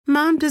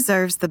Mom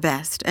deserves the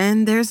best,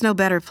 and there's no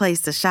better place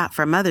to shop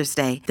for Mother's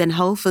Day than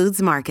Whole Foods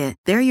Market.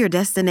 They're your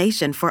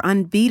destination for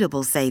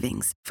unbeatable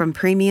savings, from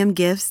premium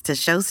gifts to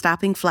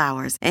show-stopping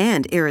flowers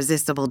and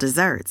irresistible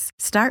desserts.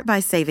 Start by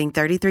saving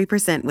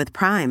 33% with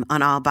Prime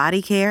on all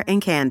body care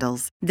and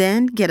candles.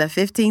 Then get a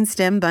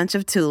 15-stem bunch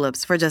of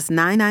tulips for just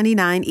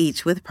 $9.99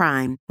 each with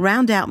Prime.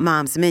 Round out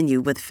Mom's menu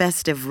with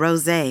festive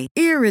rosé,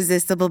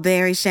 irresistible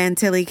berry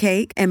chantilly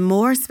cake, and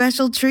more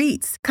special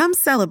treats. Come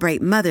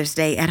celebrate Mother's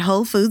Day at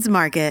Whole Foods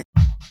Market.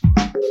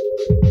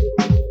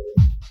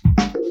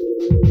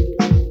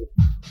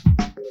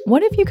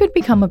 What if you could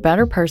become a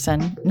better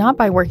person, not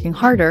by working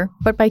harder,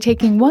 but by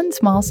taking one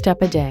small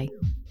step a day?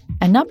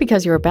 And not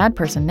because you're a bad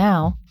person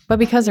now, but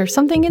because there's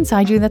something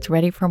inside you that's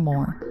ready for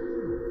more.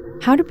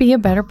 How to Be a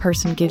Better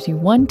Person gives you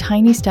one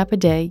tiny step a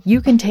day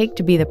you can take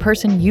to be the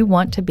person you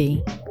want to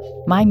be.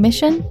 My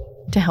mission?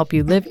 To help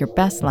you live your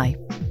best life.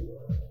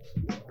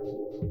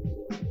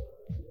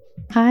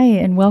 Hi,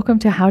 and welcome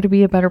to How to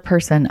Be a Better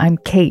Person. I'm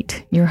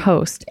Kate, your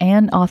host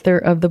and author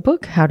of the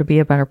book, How to Be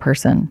a Better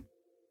Person.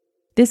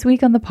 This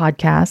week on the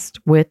podcast,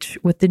 which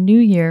with the new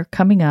year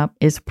coming up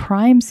is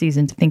prime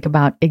season to think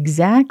about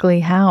exactly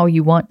how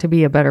you want to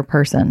be a better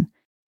person.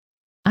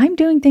 I'm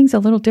doing things a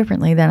little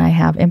differently than I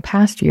have in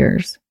past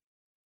years.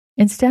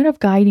 Instead of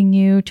guiding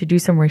you to do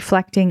some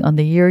reflecting on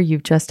the year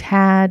you've just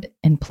had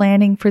and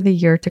planning for the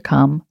year to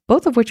come,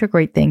 both of which are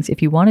great things.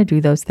 If you want to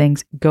do those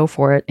things, go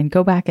for it and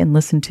go back and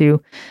listen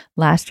to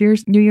last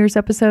year's New Year's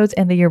episodes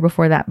and the year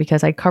before that,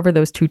 because I cover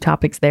those two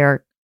topics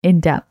there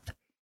in depth.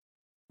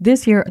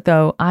 This year,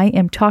 though, I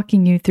am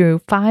talking you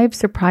through 5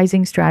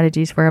 surprising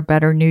strategies for a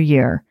better new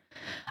year.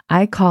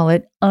 I call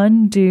it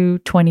Undo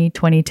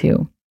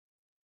 2022.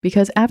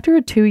 Because after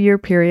a 2-year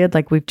period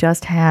like we've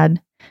just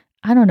had,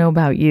 I don't know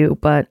about you,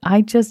 but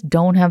I just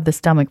don't have the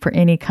stomach for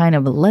any kind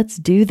of let's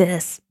do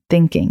this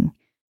thinking.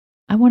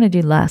 I want to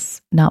do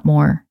less, not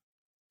more.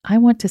 I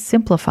want to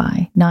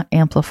simplify, not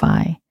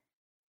amplify.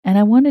 And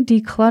I want to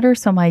declutter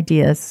some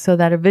ideas so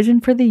that a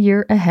vision for the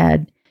year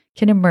ahead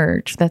can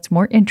emerge that's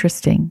more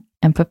interesting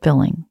and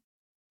fulfilling.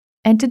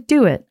 And to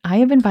do it, I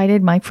have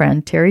invited my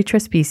friend Terry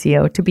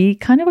Trespicio to be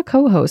kind of a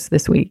co-host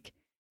this week.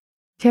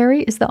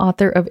 Terry is the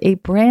author of a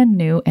brand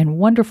new and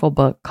wonderful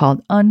book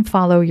called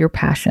Unfollow Your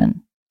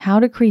Passion: How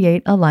to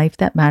Create a Life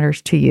That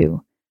Matters to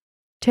You.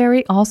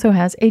 Terry also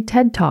has a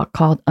TED Talk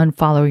called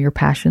Unfollow Your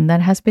Passion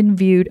that has been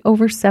viewed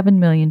over 7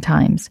 million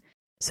times.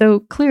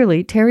 So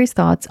clearly, Terry's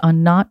thoughts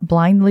on not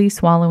blindly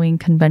swallowing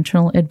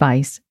conventional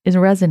advice is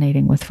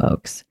resonating with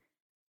folks.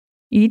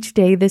 Each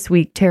day this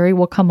week, Terry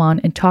will come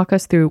on and talk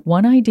us through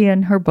one idea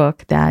in her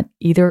book that,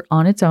 either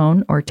on its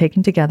own or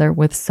taken together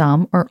with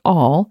some or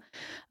all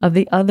of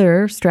the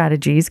other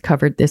strategies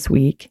covered this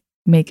week,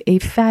 make a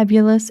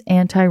fabulous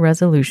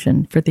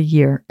anti-resolution for the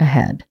year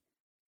ahead.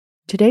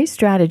 Today's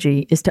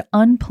strategy is to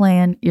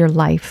unplan your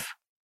life,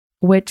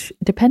 which,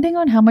 depending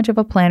on how much of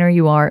a planner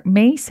you are,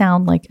 may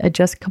sound like a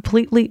just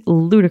completely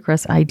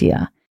ludicrous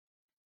idea.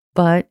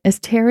 But as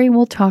Terry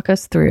will talk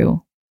us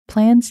through,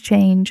 plans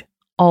change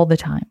all the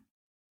time.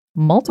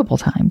 Multiple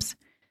times,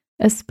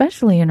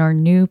 especially in our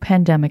new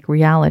pandemic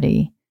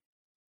reality.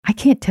 I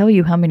can't tell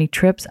you how many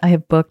trips I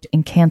have booked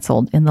and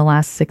canceled in the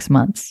last 6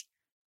 months.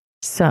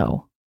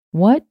 So,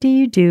 what do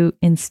you do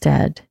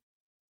instead?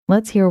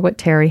 Let's hear what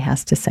Terry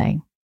has to say.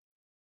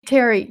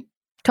 Terry,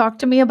 talk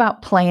to me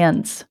about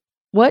plans.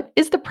 What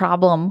is the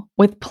problem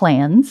with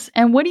plans?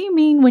 And what do you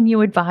mean when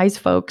you advise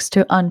folks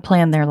to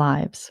unplan their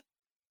lives?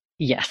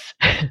 Yes.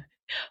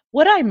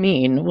 What I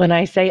mean when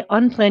I say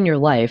unplan your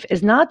life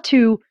is not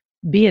to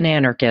be an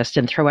anarchist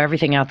and throw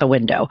everything out the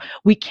window.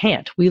 We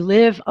can't. We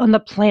live on the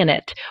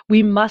planet.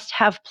 We must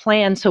have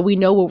plans so we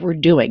know what we're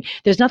doing.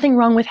 There's nothing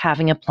wrong with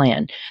having a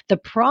plan. The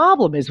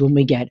problem is when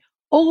we get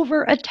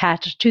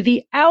over-attached to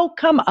the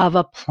outcome of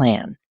a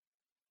plan.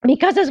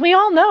 Because as we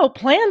all know,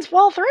 plans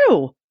fall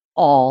through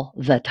all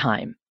the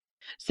time.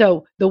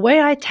 So the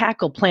way I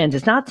tackle plans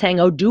is not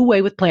saying, do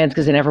away with plans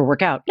because they never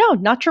work out. No,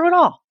 not true at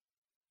all.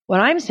 What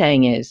I'm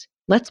saying is,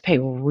 let's pay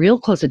real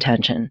close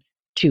attention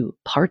to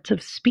parts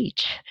of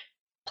speech.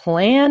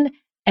 Plan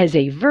as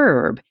a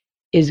verb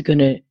is going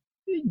to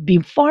be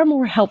far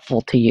more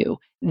helpful to you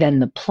than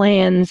the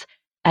plans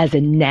as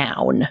a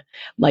noun.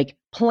 Like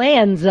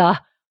plans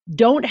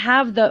don't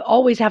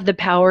always have the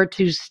power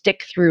to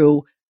stick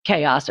through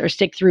chaos or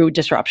stick through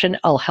disruption.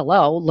 Oh,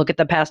 hello, look at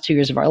the past 2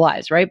 years of our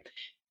lives, right?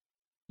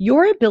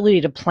 Your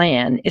ability to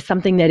plan is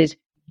something that is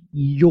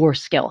your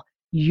skill,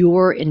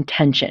 your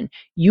intention.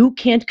 You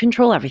can't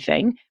control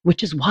everything,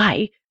 which is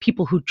why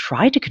people who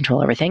try to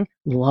control everything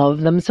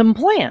love them some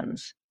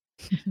plans.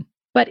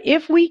 But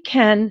if we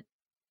can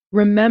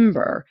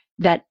remember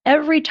that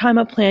every time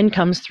a plan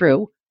comes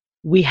through,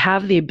 we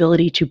have the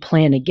ability to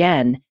plan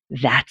again,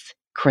 that's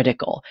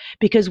critical.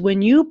 Because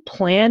when you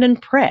plan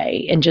and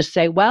pray and just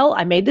say, well,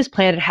 I made this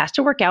plan, it has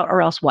to work out,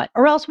 or else what?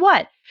 Or else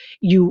what?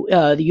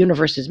 The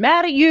universe is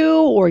mad at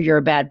you, or you're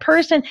a bad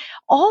person.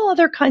 All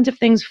other kinds of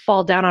things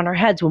fall down on our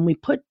heads when we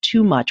put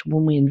too much,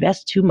 when we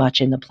invest too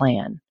much in the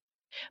plan.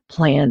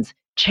 Plans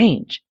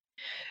change.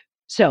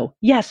 So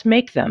yes,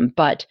 make them,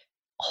 but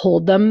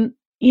hold them,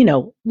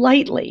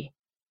 lightly.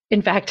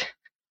 In fact,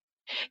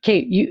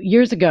 Kate,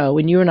 years ago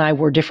when you and I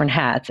wore different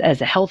hats as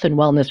health and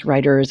wellness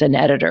writers and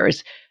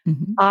editors,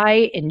 Mhm.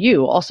 I and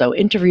you also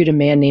interviewed a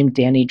man named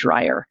Danny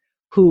Dreyer,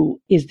 who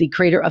is the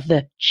creator of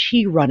the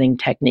Chi running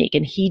technique.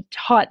 And he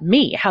taught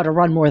me how to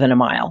run more than a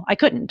mile. I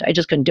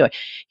just couldn't do it.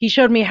 He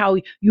showed me how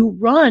you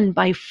run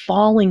by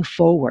falling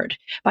forward,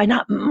 by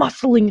not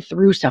muscling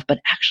through stuff, but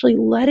actually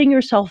letting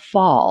yourself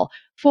fall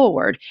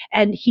forward.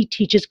 And he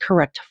teaches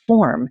correct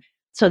form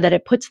so that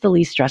it puts the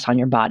least stress on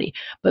your body.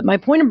 But my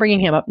point in bringing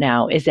him up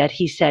now is that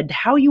he said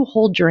how you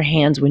hold your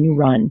hands when you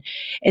run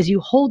is you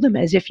hold them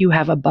as if you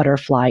have a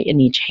butterfly in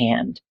each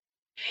hand.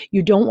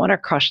 You don't want to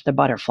crush the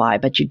butterfly,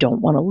 but you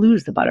don't want to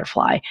lose the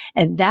butterfly.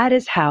 And that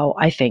is how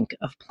I think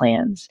of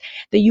plans,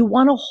 that you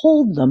want to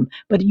hold them,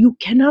 but you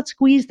cannot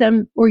squeeze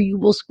them or you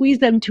will squeeze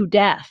them to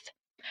death.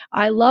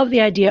 I love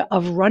the idea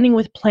of running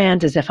with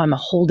plans as if I'm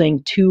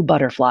holding two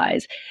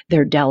butterflies.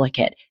 They're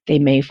delicate. They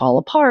may fall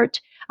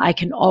apart. I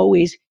can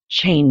always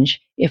change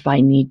if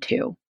I need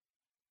to.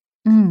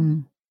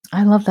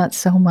 I love that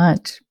so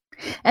much.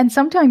 And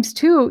sometimes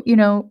too,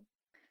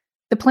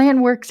 the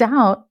plan works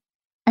out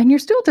and you're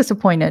still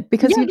disappointed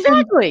because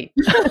exactly.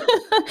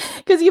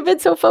 you've been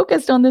so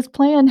focused on this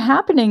plan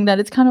happening that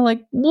it's kind of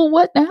like, well,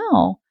 what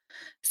now?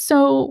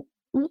 So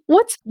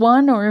what's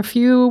one or a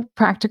few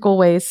practical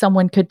ways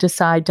someone could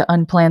decide to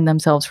unplan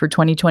themselves for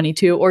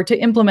 2022 or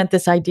to implement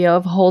this idea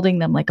of holding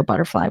them like a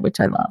butterfly, which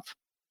I love?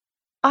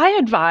 I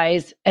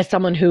advise, as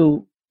someone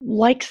who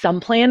likes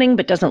some planning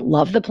but doesn't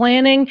love the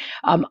planning,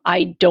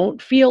 I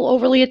don't feel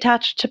overly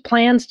attached to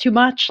plans too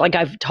much. Like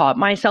I've taught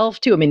myself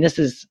to. I mean,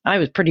 I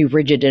was pretty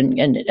rigid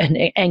and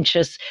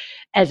anxious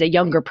as a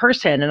younger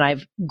person, and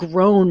I've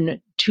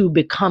grown to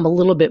become a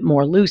little bit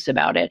more loose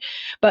about it.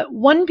 But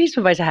one piece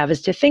of advice I have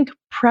is to think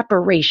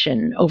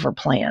preparation over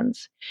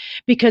plans,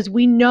 because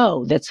we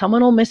know that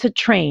someone will miss a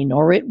train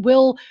or it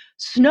will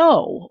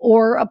snow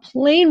or a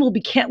plane will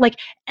be like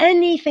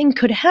anything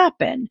could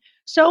happen.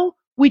 So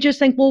we just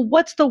think, well,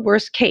 what's the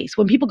worst case?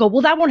 When people go,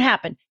 well, that won't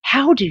happen.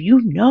 How do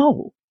you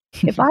know?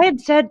 If I had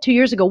said 2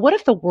 years ago, what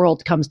if the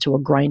world comes to a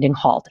grinding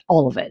halt,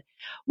 all of it?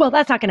 Well,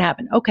 that's not going to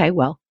happen. Okay,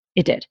 well,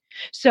 it did.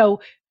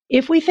 So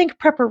if we think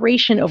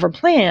preparation over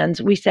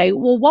plans, we say,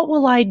 well, what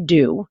will I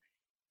do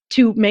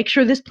to make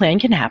sure this plan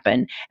can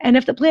happen? And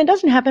if the plan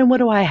doesn't happen, what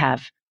do I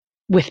have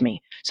with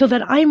me so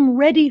that I'm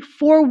ready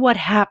for what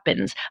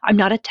happens? I'm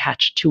not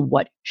attached to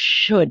what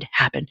should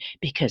happen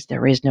because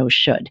there is no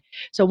should.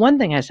 So one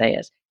thing I say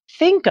is,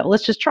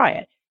 let's just try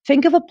it.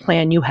 Think of a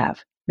plan you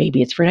have.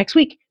 Maybe it's for next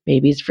week.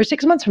 Maybe it's for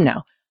 6 months from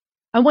now.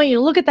 I want you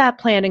to look at that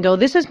plan and go,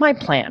 this is my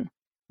plan.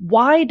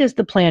 Why does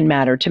the plan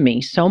matter to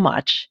me so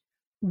much?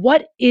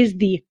 What is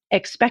the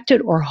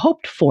expected or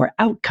hoped for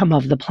outcome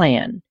of the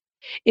plan?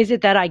 Is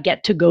it that I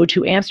get to go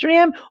to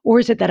Amsterdam, or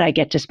is it that I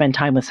get to spend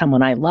time with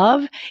someone I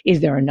love? Is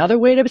there another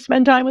way to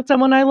spend time with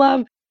someone I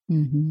love?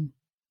 Mm-hmm.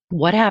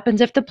 What happens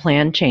if the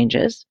plan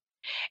changes?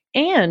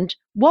 And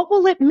what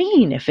will it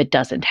mean if it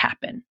doesn't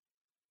happen?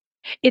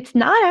 It's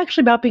not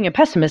actually about being a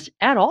pessimist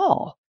at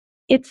all.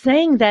 It's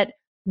saying that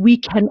we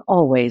can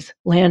always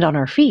land on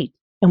our feet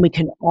and we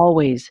can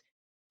always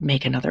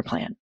make another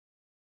plan.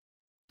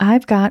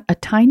 I've got a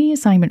tiny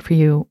assignment for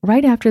you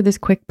right after this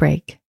quick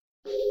break.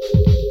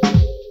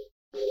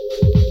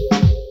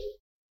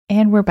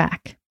 And we're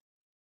back.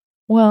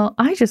 Well,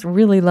 I just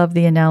really love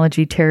the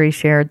analogy Terry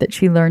shared that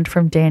she learned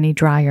from Danny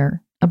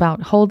Dreyer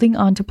about holding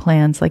onto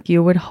plans like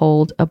you would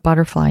hold a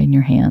butterfly in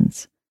your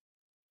hands.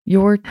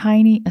 Your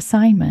tiny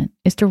assignment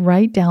is to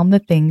write down the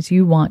things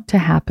you want to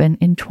happen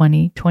in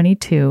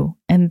 2022,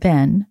 and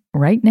then,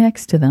 right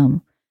next to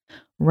them,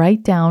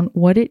 write down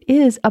what it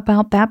is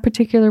about that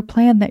particular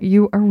plan that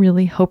you are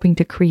really hoping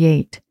to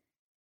create.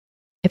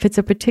 If it's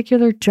a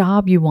particular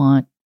job you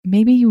want,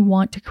 maybe you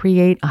want to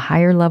create a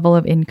higher level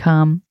of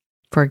income,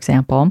 for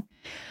example,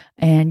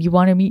 and you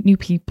want to meet new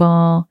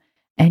people,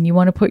 and you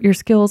want to put your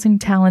skills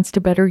and talents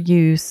to better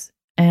use,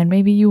 and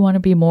maybe you want to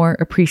be more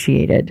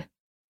appreciated.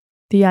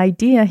 The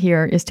idea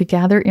here is to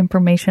gather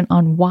information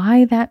on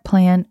why that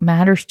plan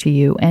matters to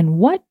you and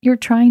what you're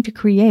trying to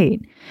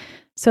create,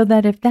 so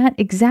that if that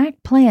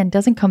exact plan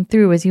doesn't come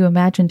through as you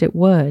imagined it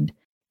would,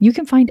 you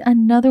can find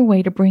another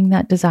way to bring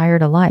that desire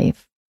to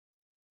life.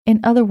 In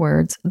other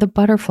words, the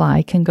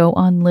butterfly can go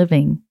on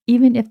living,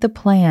 even if the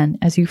plan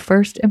as you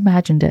first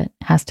imagined it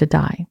has to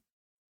die.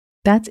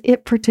 That's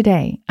it for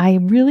today. I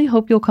really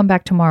hope you'll come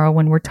back tomorrow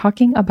when we're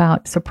talking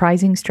about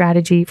surprising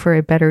strategy for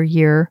a better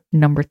year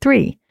number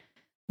 3,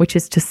 which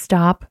is to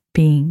stop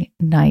being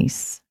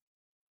nice.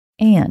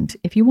 And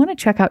if you want to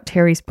check out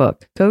Terry's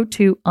book, go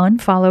to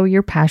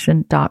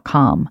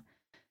unfollowyourpassion.com.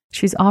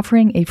 She's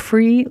offering a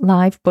free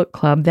live book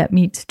club that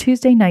meets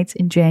Tuesday nights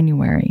in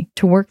January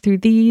to work through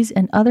these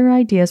and other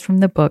ideas from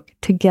the book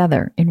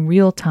together in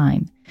real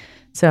time.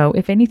 So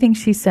if anything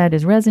she said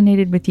has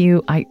resonated with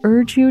you, I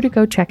urge you to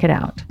go check it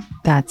out.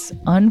 That's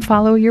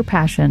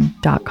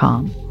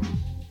unfollowyourpassion.com.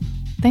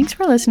 Thanks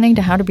for listening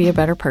to How to Be a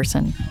Better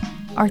Person.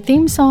 Our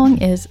theme song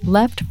is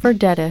Left for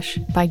Deadish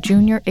by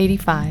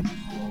Junior85.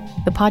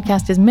 The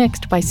podcast is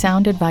mixed by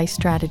Sound Advice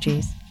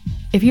Strategies.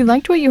 If you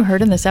liked what you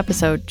heard in this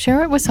episode,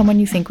 share it with someone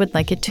you think would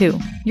like it too.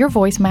 Your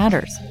voice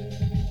matters.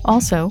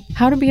 Also,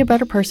 How to Be a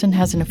Better Person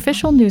has an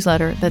official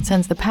newsletter that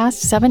sends the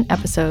past 7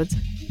 episodes,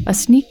 a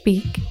sneak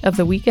peek of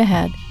the week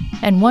ahead,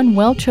 and one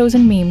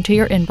well-chosen meme to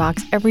your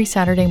inbox every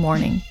Saturday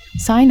morning.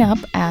 Sign up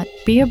at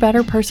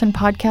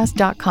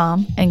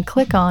beabetterpersonpodcast.com and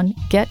click on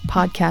Get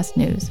Podcast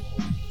News.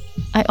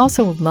 I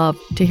also love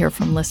to hear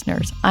from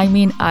listeners. I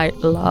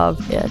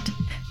love it.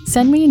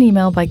 Send me an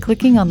email by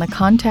clicking on the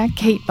Contact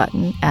Kate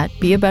button at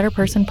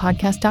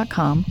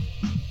beabetterpersonpodcast.com,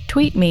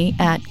 tweet me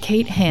at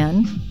Kate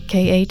Han,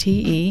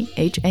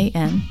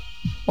 Katehan,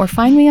 or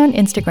find me on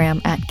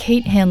Instagram at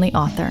Kate Hanley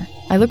Author.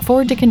 I look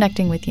forward to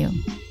connecting with you.